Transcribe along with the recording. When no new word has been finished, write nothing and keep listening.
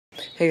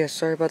Hey guys,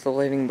 sorry about the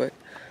lighting, but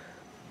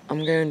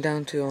I'm going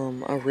down to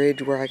a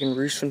ridge where I can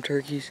roost some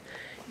turkeys,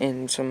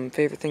 and some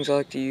favorite things I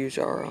like to use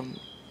are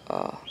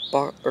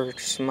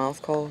just mouth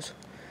calls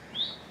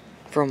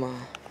from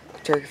a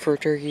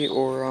turkey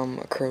or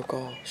a crow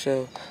call.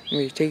 So I'm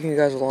gonna be taking you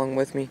guys along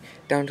with me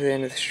down to the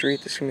end of the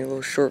street. This is gonna be a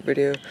little short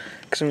video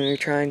because I'm gonna be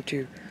trying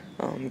to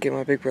get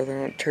my big brother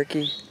on a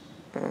turkey.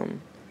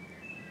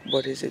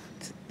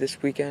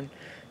 This weekend?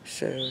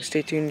 So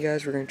stay tuned,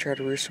 guys. We're gonna try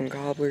to roost some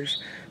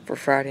gobblers for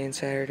Friday and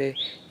Saturday,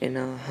 and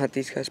hunt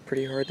these guys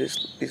pretty hard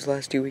these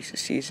last 2 weeks of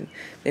season.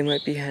 They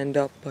might be henned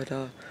up, but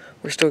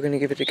we're still gonna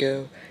give it a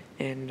go,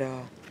 and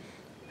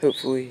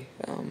hopefully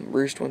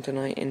roost one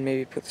tonight, and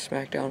maybe put the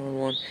smack down on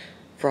one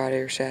Friday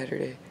or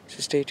Saturday. So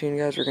stay tuned,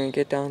 guys. We're gonna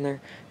get down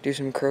there, do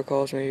some crow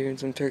calls, maybe even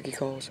some turkey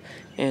calls,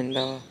 and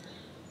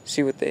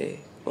see what they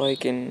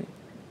like, and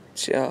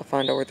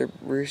find out where they're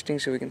roosting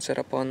so we can set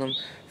up on them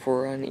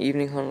for an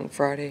evening hunt on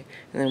Friday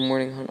and then a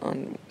morning hunt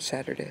on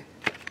Saturday.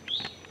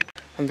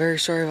 I'm very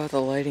sorry about the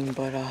lighting,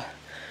 but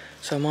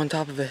so I'm on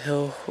top of a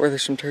hill where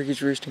there's some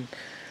turkeys roosting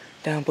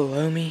down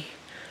below me,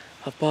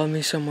 above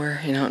me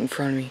somewhere, and out in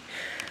front of me.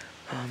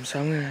 So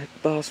I'm gonna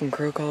bottle some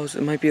crow calls.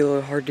 It might be a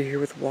little hard to hear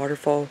with the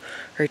waterfall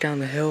right down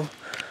the hill,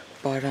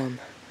 but I'm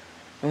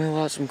gonna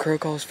let out some crow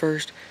calls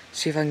first,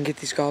 see if I can get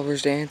these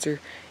gobblers to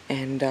answer.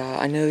 And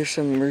I know there's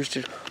some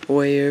roosted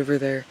way over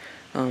there,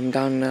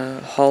 down in the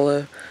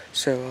hollow,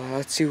 so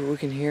let's see what we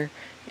can hear,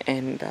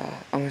 and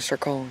I'm gonna start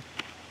calling.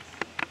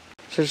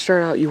 So to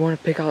start out, you want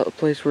to pick out a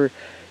place where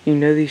you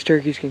know these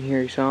turkeys can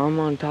hear you. So I'm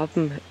on top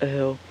of a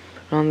hill,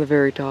 not on the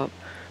very top,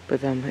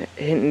 but I'm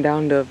hitting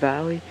down to a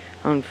valley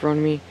out in front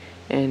of me,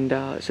 and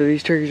so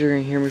these turkeys are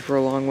gonna hear me for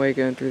a long way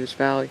going through this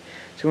valley.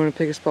 So you want to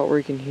pick a spot where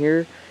you can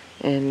hear,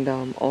 and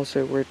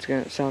also where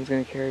sound's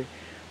gonna carry.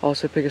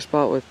 Also pick a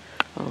spot with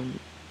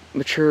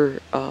mature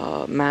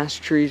mass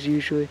trees,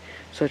 usually,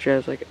 such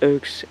as like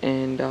oaks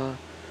and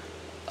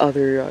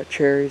other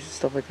cherries and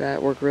stuff like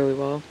that work really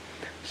well.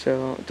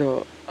 So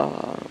to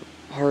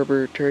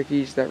harbor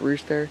turkeys that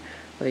roost there,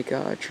 like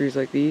trees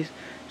like these.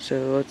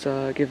 So let's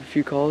give a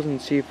few calls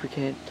and see if we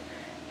can't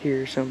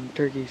hear some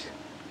turkeys.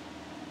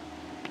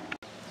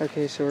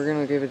 Okay, so we're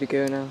gonna give it a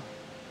go now.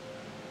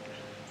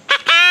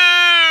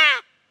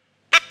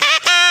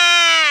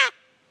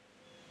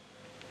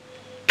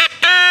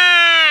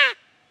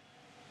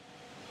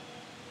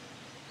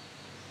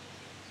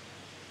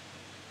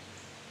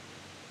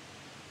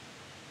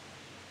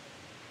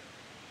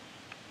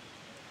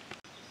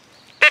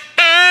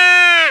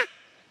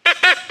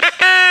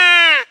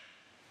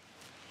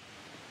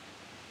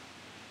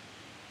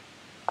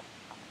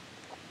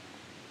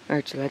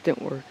 Alright, so that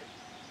didn't work.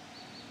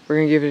 We're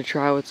gonna give it a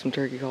try with some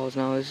turkey calls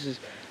now.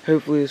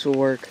 Hopefully this will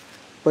work.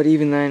 But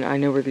even then, I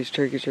know where these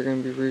turkeys are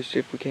gonna be roosted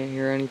if we can't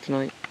hear any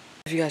tonight.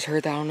 If you guys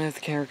heard that, I don't know if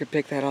the camera could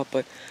pick that up,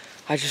 but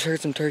I just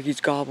heard some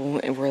turkeys gobble,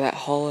 and where that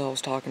hollow I was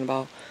talking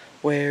about,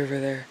 way over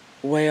there,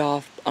 way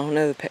off. I don't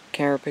know if the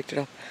camera picked it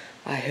up.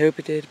 I hope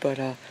it did, but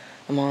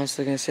I'm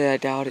honestly gonna say I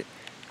doubt it.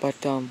 But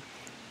so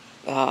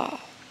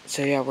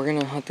yeah, we're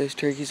gonna hunt those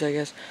turkeys, I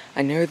guess.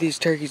 I know these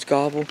turkeys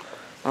gobble,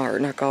 or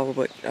not gobble,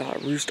 but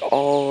roost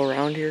all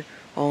around here,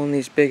 all in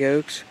these big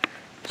oaks.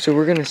 So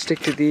we're gonna stick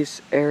to this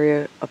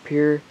area up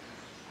here,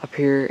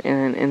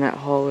 and in that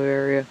hollow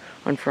area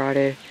on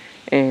Friday,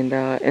 and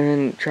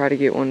then try to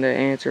get one to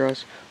answer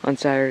us on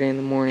Saturday in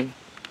the morning.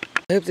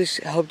 I hope this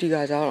helped you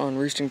guys out on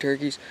roosting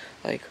turkeys,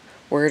 like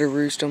where to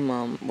roost them,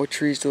 what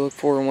trees to look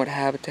for, and what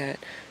habitat,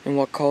 and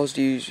what calls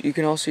to use. You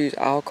can also use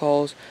owl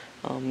calls.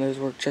 Those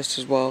work just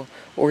as well,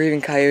 or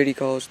even coyote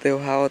calls. They'll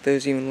howl at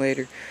those even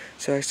later.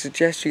 So I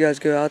suggest you guys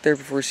go out there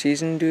before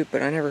season and do it,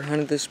 but I never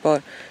hunted this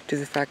spot due to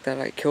the fact that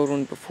I killed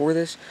one before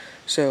this.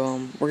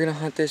 So we're going to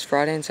hunt this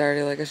Friday and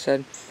Saturday, like I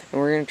said,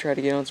 and we're going to try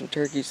to get on some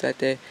turkeys that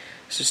day.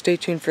 So stay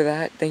tuned for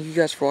that. Thank you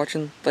guys for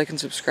watching. Like and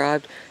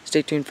subscribe.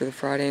 Stay tuned for the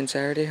Friday and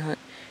Saturday hunt,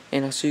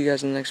 and I'll see you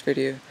guys in the next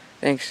video.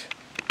 Thanks.